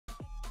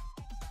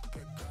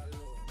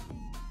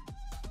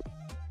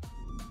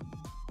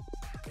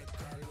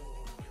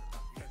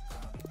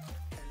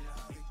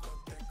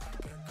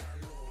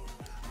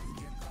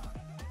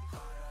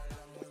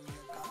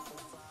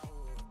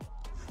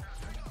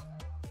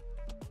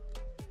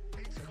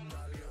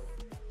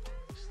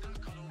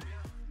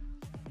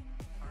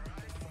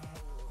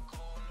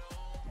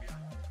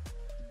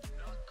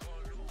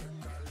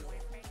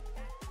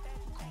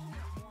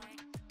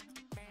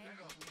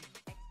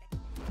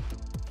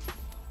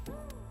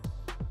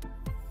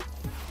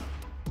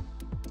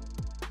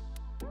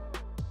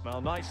Well,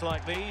 nights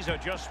like these are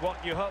just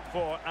what you hope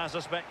for as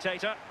a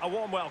spectator. A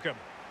warm welcome.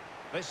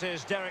 This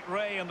is Derek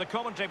Ray in the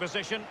commentary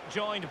position,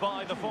 joined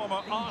by the former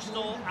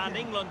Arsenal and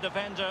England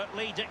defender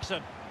Lee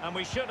Dixon. And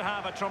we should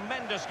have a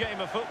tremendous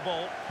game of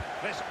football.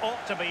 This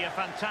ought to be a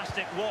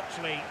fantastic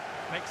watch, Lee.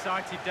 I'm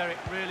excited, Derek.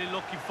 Really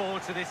looking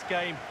forward to this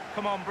game.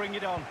 Come on, bring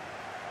it on.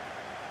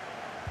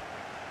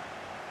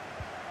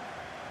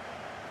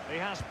 He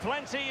has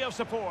plenty of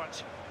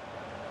support.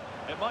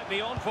 It might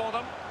be on for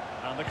them.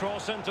 And the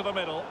cross into the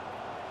middle.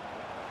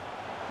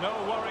 No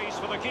worries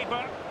for the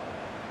keeper.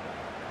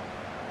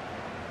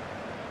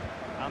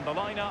 And the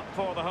line-up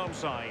for the home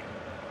side.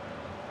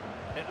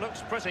 It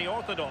looks pretty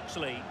orthodox,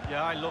 Lee.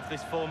 Yeah, I love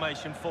this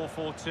formation,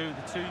 4-4-2.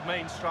 The two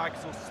main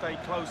strikers will stay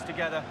close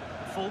together.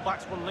 The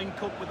full-backs will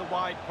link up with the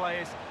wide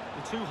players.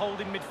 The two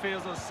holding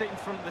midfielders will sit in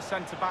front of the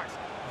centre-backs.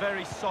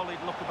 Very solid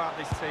look about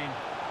this team.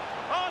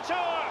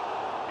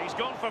 Arthur! He's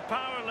gone for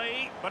power,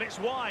 Lee, but it's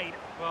wide.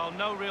 Well,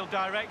 no real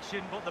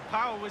direction, but the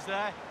power was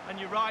there. And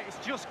you're right,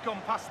 it's just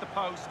gone past the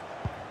post.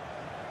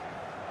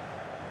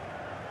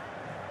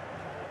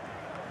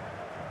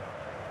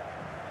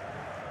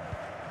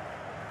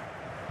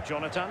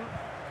 Jonathan,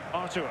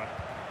 Arthur.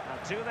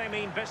 Now, do they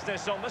mean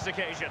business on this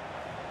occasion?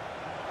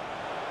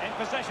 In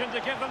possession to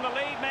give them the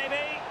lead,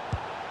 maybe.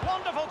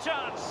 Wonderful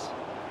chance.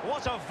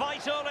 What a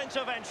vital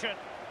intervention.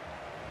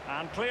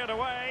 And cleared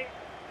away.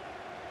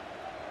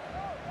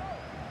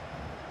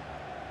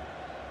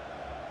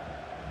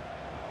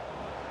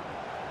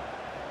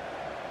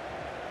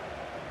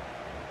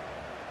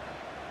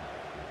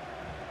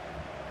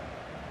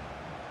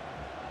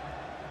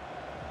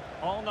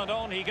 On and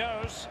on he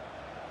goes.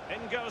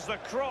 In goes the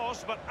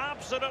cross, but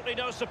absolutely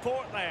no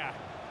support there.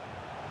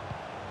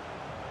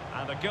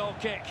 And a goal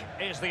kick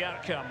is the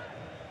outcome.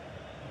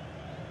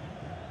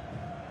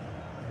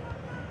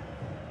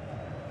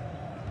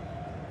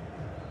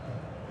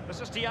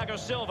 This is Thiago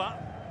Silva.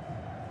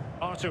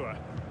 Arthur.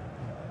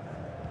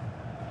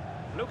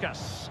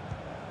 Lucas.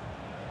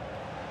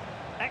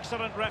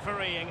 Excellent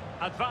refereeing.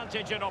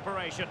 Advantage in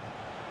operation.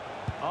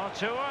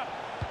 Arthur.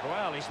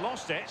 Well, he's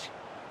lost it.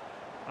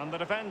 And the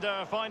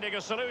defender finding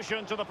a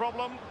solution to the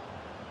problem.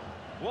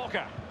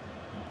 Walker.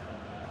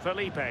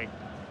 Felipe.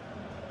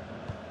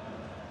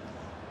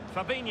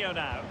 Fabinho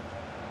now.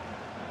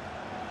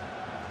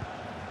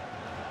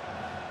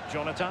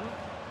 Jonathan.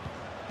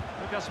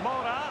 Lucas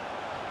Moura.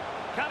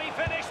 Can he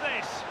finish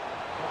this?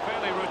 Well,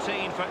 fairly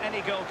routine for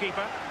any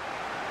goalkeeper.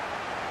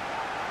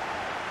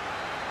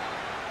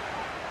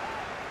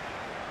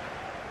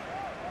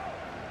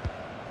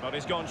 But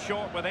he's gone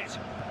short with it.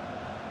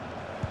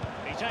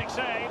 He takes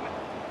aim.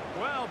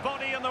 Well,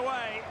 body in the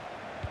way.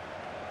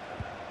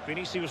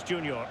 Vinicius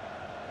Junior.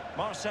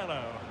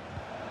 Marcelo.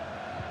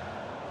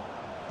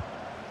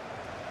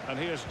 And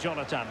here's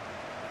Jonathan.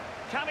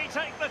 Can he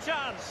take the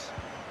chance?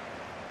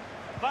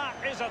 That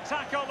is a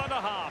tackle and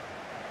a half.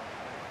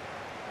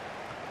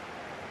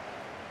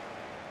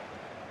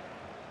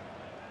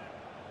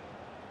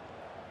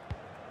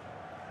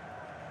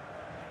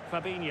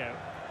 Fabinho.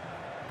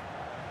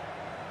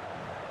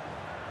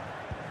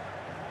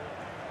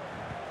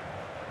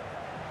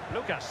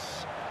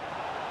 Lucas.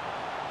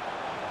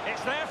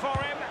 It's there for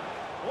him.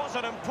 Was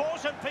an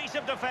important piece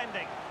of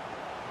defending.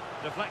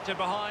 Deflected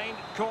behind,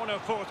 corner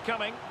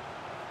forthcoming.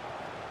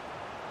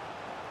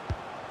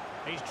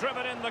 He's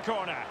driven in the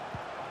corner.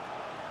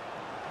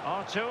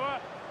 Arthur.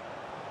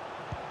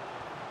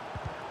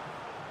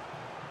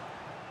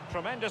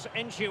 Tremendous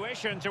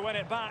intuition to win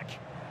it back.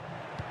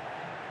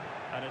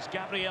 And it's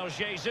Gabriel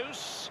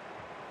Jesus.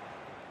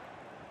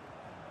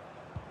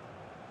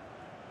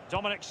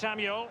 Dominic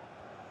Samuel.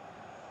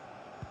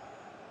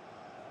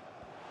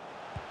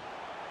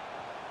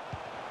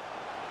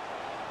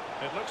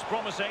 It looks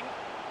promising.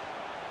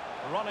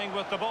 Running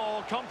with the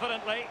ball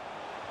confidently.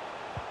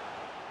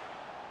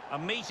 A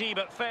meaty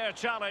but fair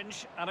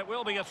challenge, and it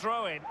will be a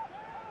throw-in.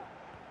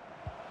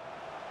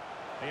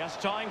 He has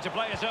time to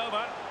play it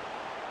over.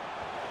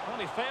 Well,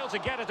 he failed to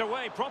get it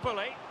away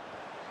properly.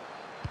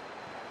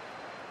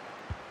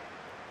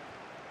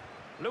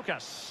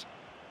 Lucas.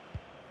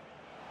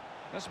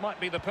 This might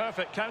be the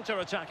perfect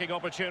counter-attacking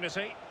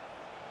opportunity.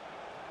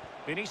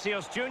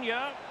 Vinicius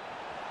Junior.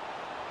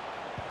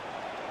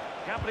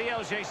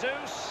 Gabriel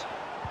Jesus.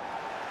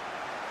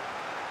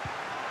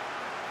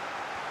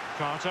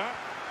 Carter.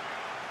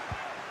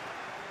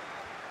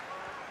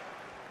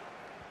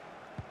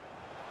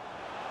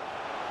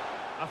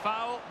 A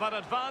foul, but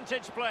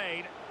advantage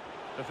played.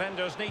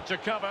 Defenders need to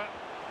cover.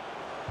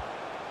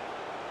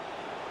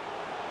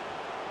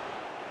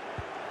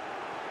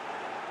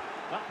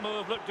 That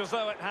move looked as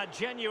though it had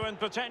genuine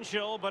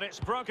potential, but it's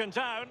broken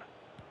down.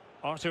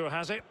 Arthur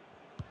has it.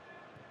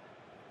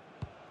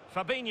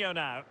 Fabinho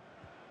now.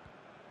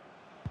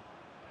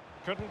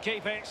 Couldn't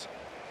keep it.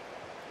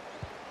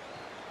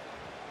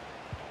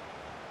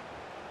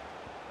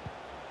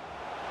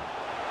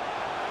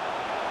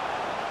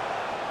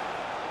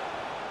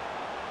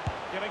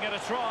 Giving it a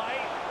try.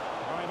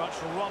 Very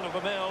much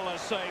run-of-the-mill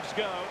as saves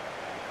go.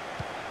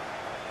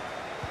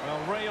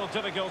 Well, real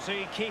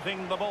difficulty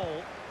keeping the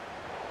ball.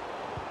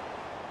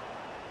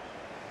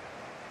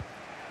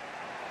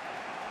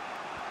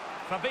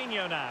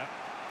 Fabinho now.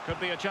 Could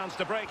be a chance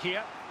to break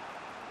here.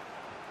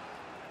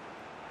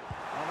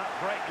 Well, that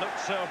break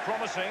looked so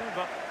promising,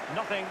 but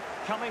nothing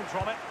coming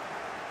from it.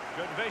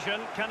 Good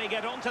vision. Can he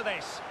get onto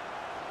this?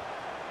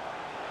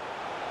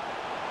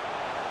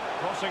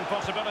 Crossing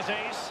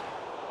possibilities.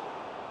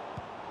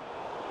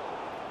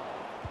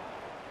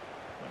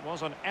 It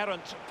was an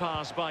errant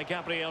pass by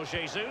Gabriel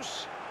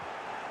Jesus.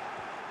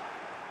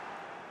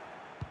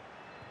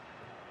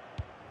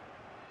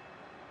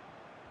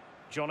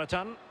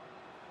 Jonathan.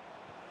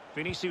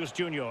 Vinicius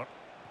Junior.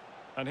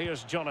 And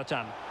here's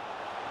Jonathan.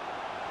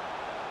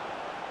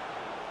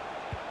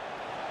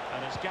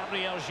 And it's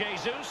Gabriel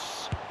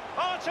Jesus.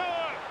 Artur!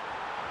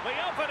 The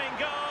opening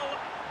goal.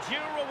 Due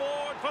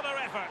reward for their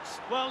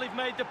efforts. Well, they've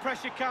made the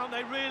pressure count.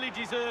 They really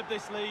deserve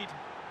this lead.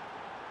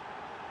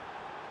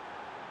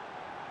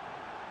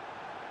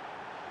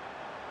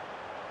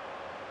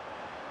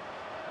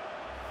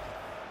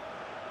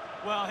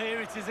 Well, here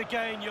it is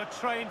again. You're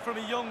trained from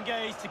a young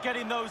age to get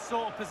in those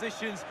sort of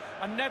positions,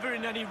 and never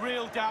in any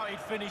real doubt he'd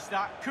finish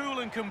that.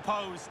 Cool and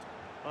composed.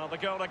 Well, the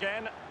goal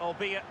again,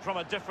 albeit from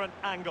a different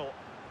angle.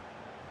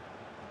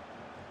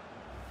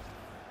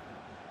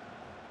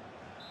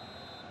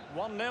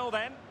 1-0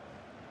 then.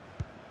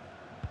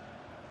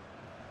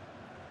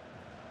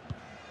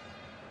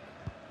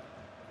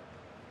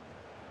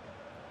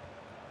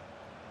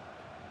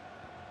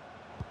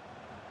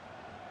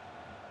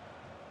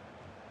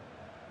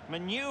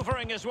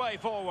 Manoeuvring his way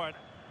forward.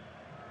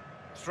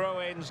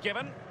 Throw-ins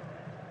given.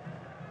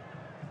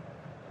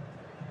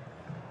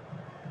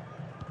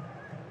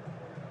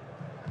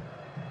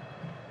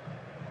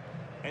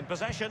 In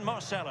possession,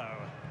 Marcelo.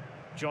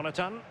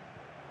 Jonathan.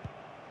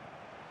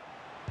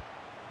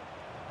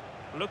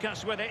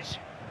 Lucas with it.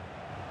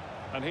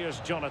 And here's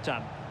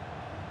Jonathan.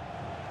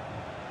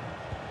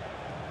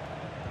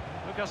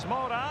 Lucas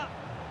Moura.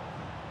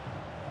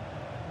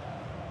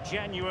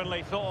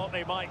 Genuinely thought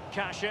they might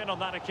cash in on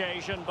that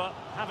occasion, but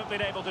haven't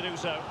been able to do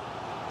so.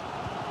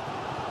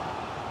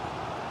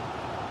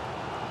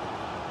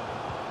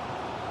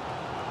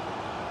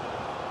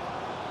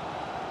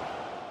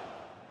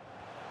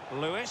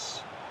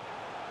 Lewis.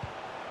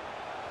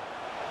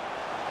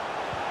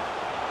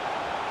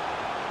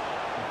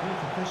 The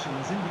fourth official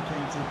has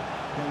indicated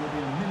there will be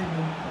a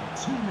minimum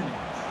of 2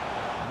 minutes.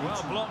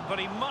 Well blocked, but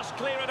he must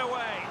clear it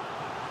away.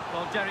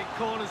 Well, Derek,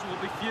 corners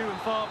will be few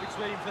and far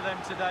between for them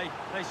today.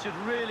 They should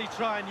really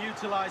try and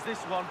utilise this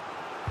one.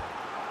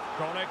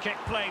 Corner kick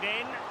played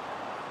in.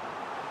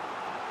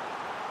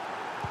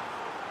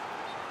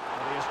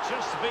 And he has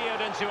just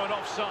veered into an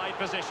offside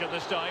position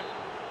this time.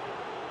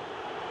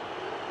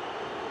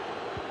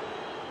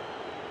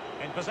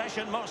 In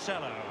possession,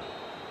 Marcelo.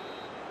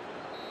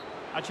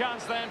 A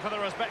chance then for the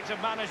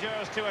respective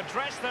managers to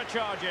address their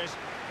charges.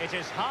 It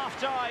is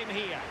half-time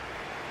here.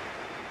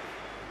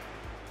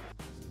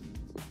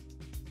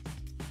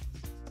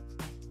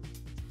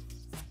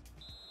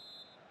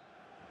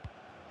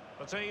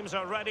 The teams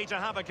are ready to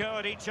have a go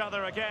at each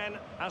other again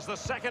as the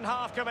second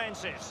half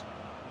commences.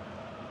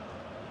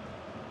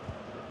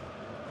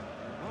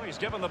 Oh, he's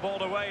given the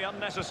ball away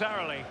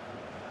unnecessarily.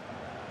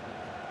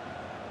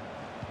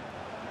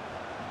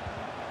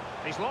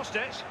 He's lost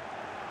it.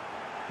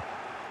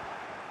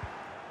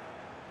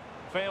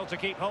 Failed to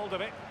keep hold of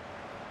it.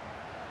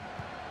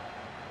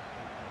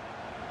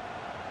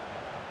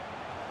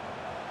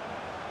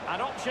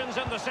 And options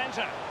in the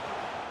centre.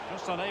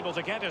 Just unable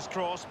to get his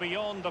cross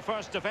beyond the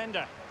first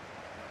defender.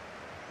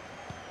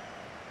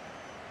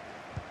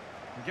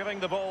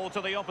 Giving the ball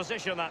to the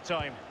opposition that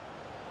time.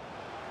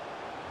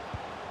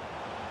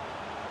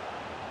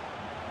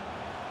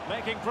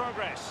 Making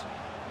progress.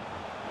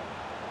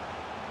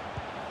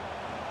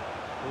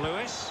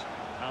 Lewis,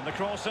 and the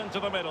cross into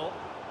the middle.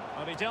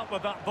 And he dealt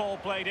with that ball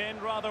played in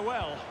rather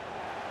well.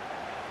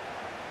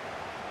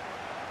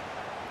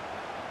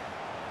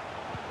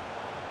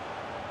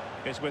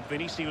 It's with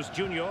Vinicius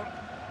Junior.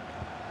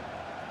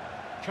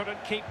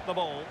 Couldn't keep the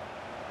ball.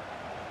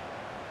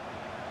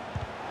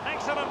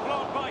 Excellent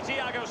block by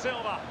Thiago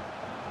Silva.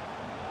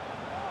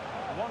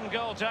 One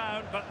goal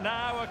down, but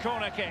now a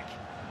corner kick.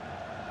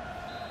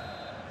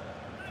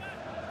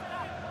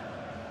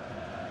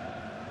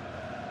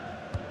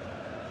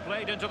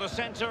 Played into the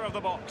centre of the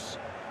box.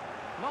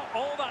 Not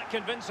all that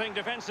convincing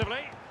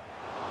defensively.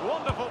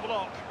 Wonderful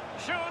block.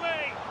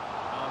 Surely.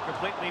 Oh,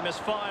 completely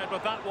misfired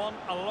with that one.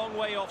 A long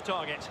way off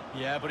target.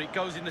 Yeah, but it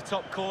goes in the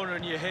top corner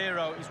and your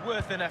hero is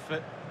worth an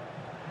effort.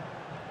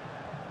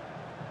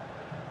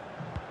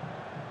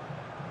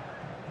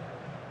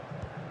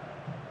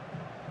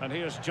 And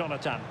here's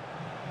Jonathan.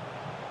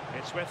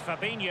 It's with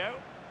Fabinho.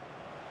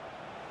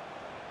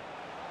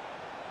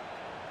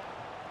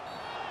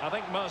 I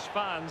think most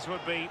fans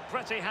would be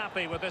pretty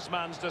happy with this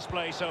man's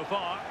display so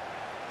far.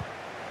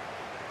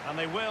 And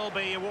they will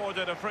be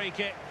awarded a free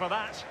kick for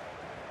that.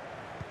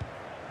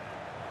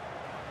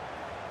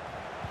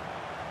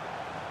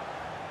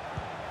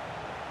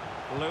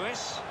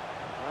 Lewis.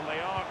 And they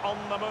are on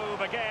the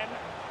move again.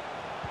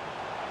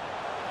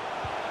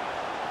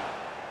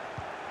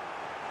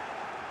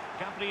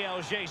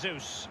 Gabriel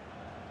Jesus.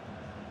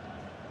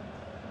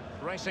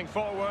 Racing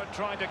forward,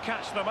 trying to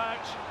catch them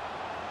out.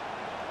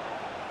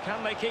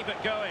 Can they keep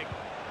it going?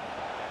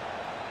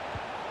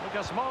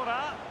 Lucas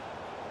Moura.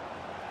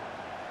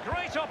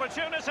 Great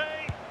opportunity.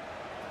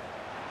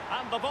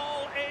 And the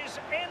ball is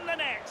in the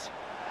net.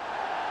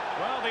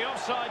 Well, the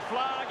offside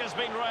flag has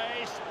been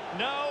raised.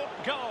 No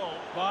goal.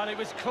 Well, it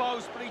was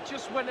close, but he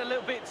just went a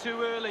little bit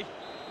too early.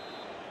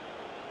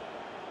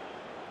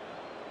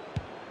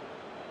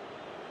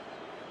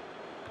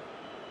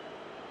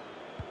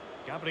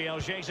 Gabriel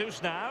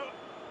Jesus now.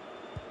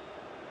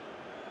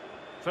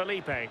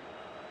 Felipe.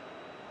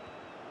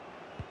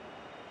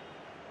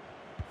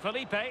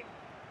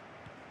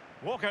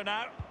 Walker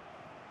now.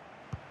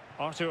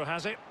 Arthur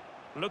has it.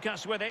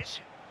 Lucas with it.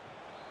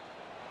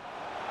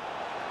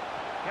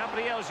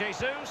 Gabriel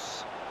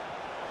Jesus.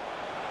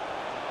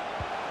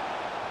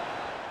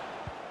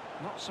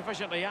 Not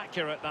sufficiently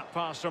accurate, that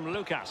pass from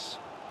Lucas.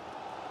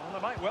 Well,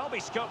 there might well be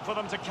scope for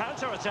them to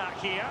counter-attack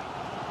here.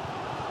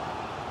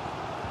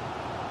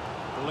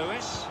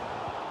 Lewis.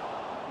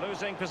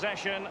 Losing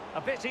possession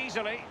a bit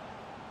easily.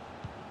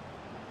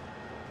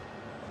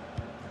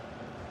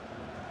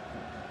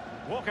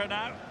 Walker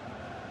now.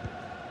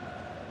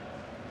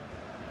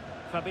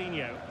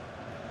 Fabinho.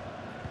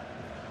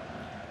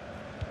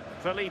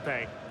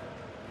 Felipe.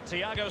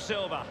 Thiago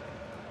Silva.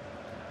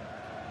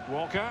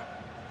 Walker.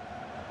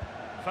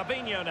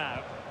 Fabinho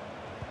now.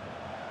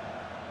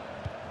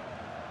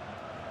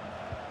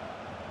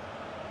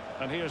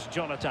 And here's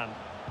Jonathan.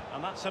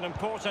 And that's an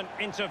important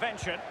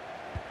intervention.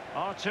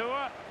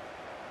 Artur.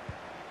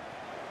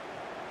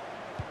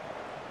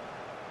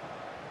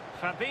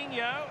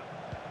 Fabinho.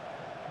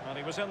 And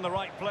he was in the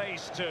right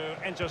place to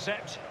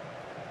intercept.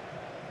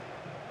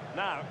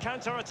 Now,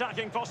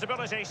 counter-attacking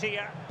possibilities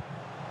here.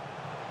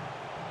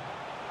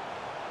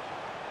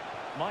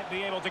 Might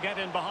be able to get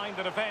in behind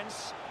the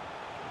defence.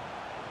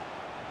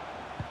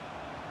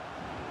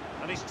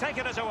 And he's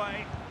taken it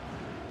away.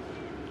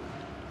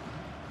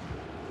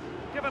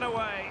 Given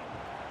away.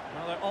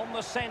 Well, they're on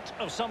the scent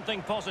of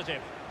something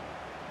positive.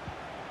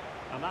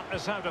 And that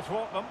is how to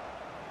thwart them.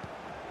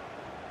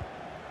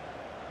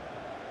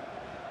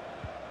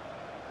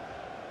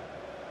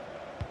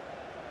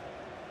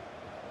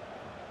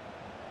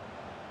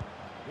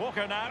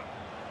 Walker now.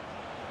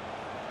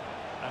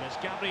 And it's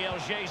Gabriel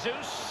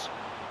Jesus.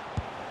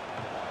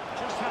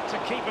 Just had to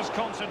keep his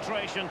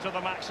concentration to the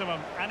maximum,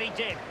 and he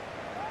did.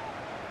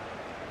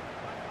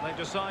 They've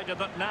decided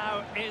that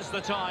now is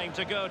the time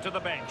to go to the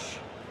bench.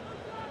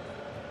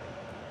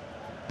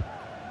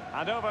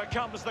 And over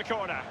comes the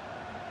corner.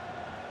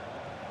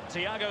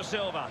 Thiago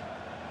Silva.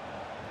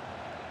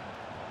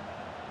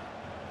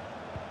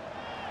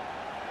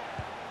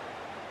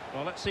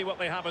 Well, let's see what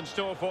they have in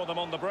store for them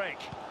on the break.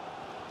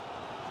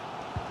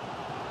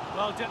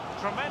 Well,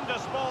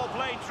 tremendous ball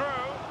played through.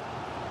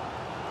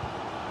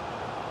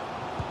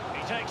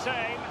 He takes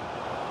aim.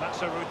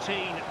 That's a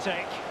routine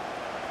take.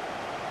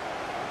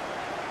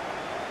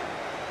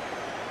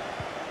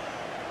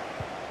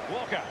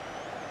 Walker.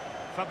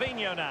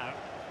 Fabinho now.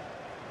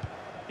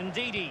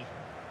 Ndidi.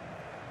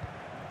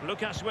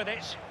 Lucas with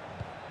it.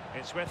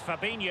 It's with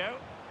Fabinho.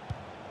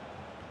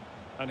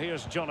 And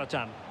here's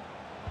Jonathan.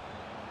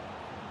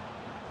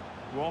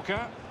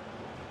 Walker.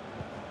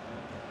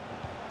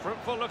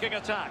 Fruitful looking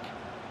attack.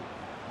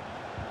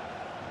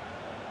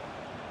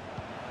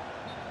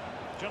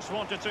 Just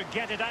wanted to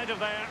get it out of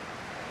there.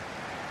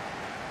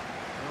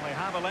 Well, they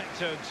have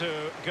elected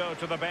to go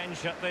to the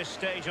bench at this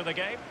stage of the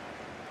game.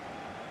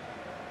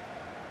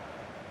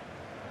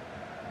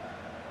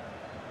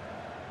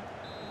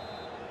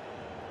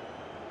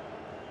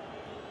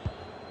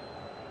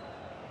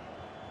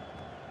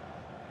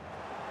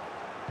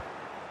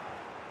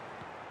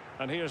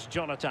 And here's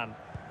Jonathan.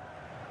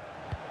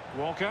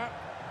 Walker.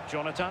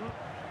 Jonathan.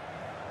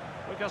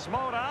 Lucas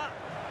Moura.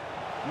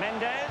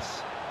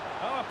 Mendes.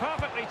 Oh, a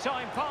perfectly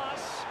timed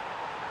pass.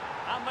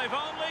 And they've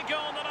only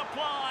gone and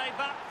applied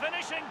that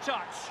finishing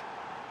touch.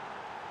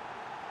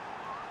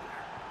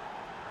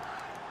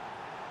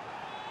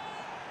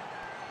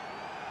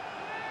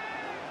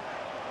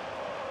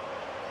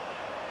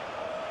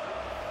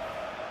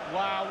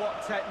 Wow,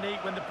 what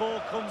technique when the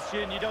ball comes to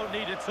you and you don't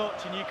need a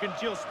touch and you can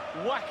just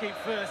whack it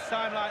first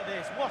time like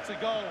this. What a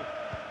goal.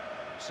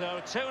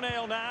 So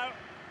 2-0 now.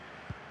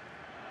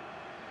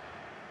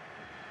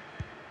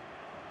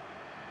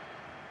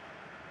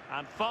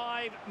 And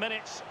 5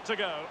 minutes to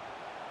go.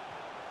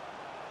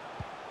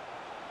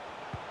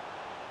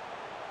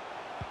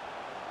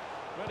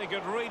 Really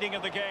good reading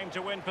of the game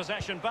to win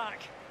possession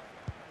back.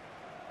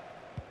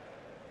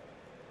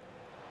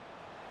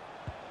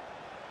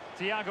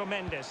 Thiago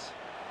Mendes.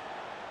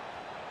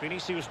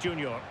 Vinicius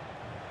Junior.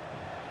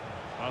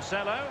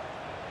 Marcelo.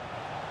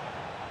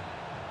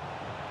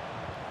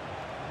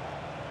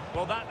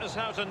 Well, that is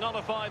how to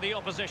nullify the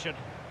opposition.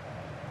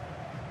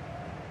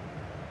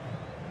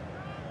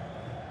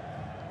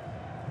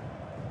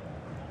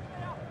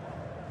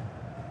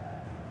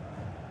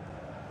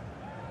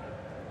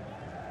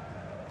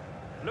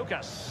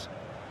 Lucas.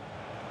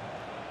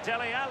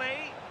 Dele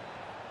Alli.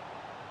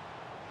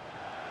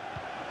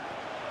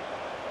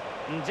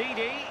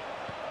 Ndidi.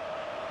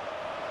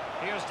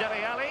 Here's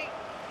Dele Alli.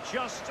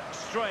 Just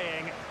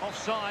straying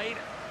offside.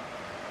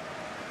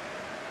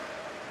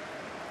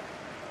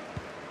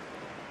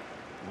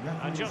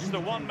 And just the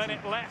 1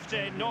 minute left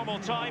in normal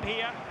time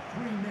here.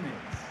 3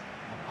 minutes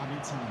of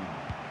added time.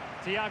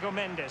 Thiago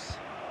Mendes.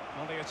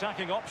 Well, the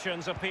attacking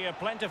options appear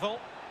plentiful.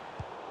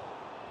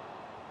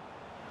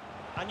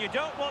 And you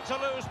don't want to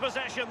lose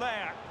possession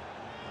there.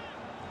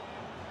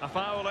 A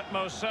foul it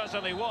most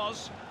certainly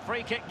was.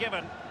 Free kick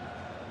given.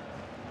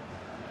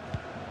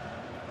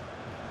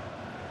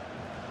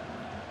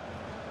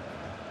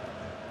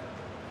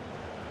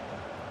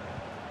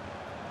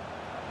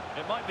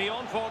 It might be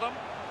on for them.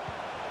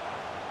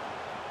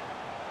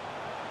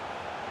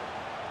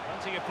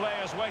 Plenty of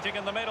players waiting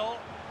in the middle.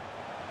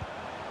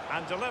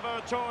 And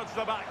delivered towards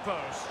the back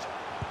post.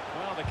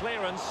 Well, the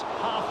clearance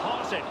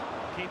half-hearted.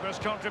 Keeper's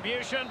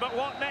contribution, but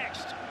what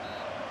next?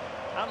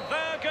 And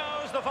there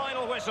goes the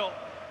final whistle.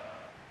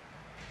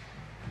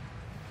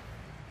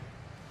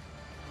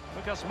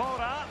 Lucas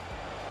Moura.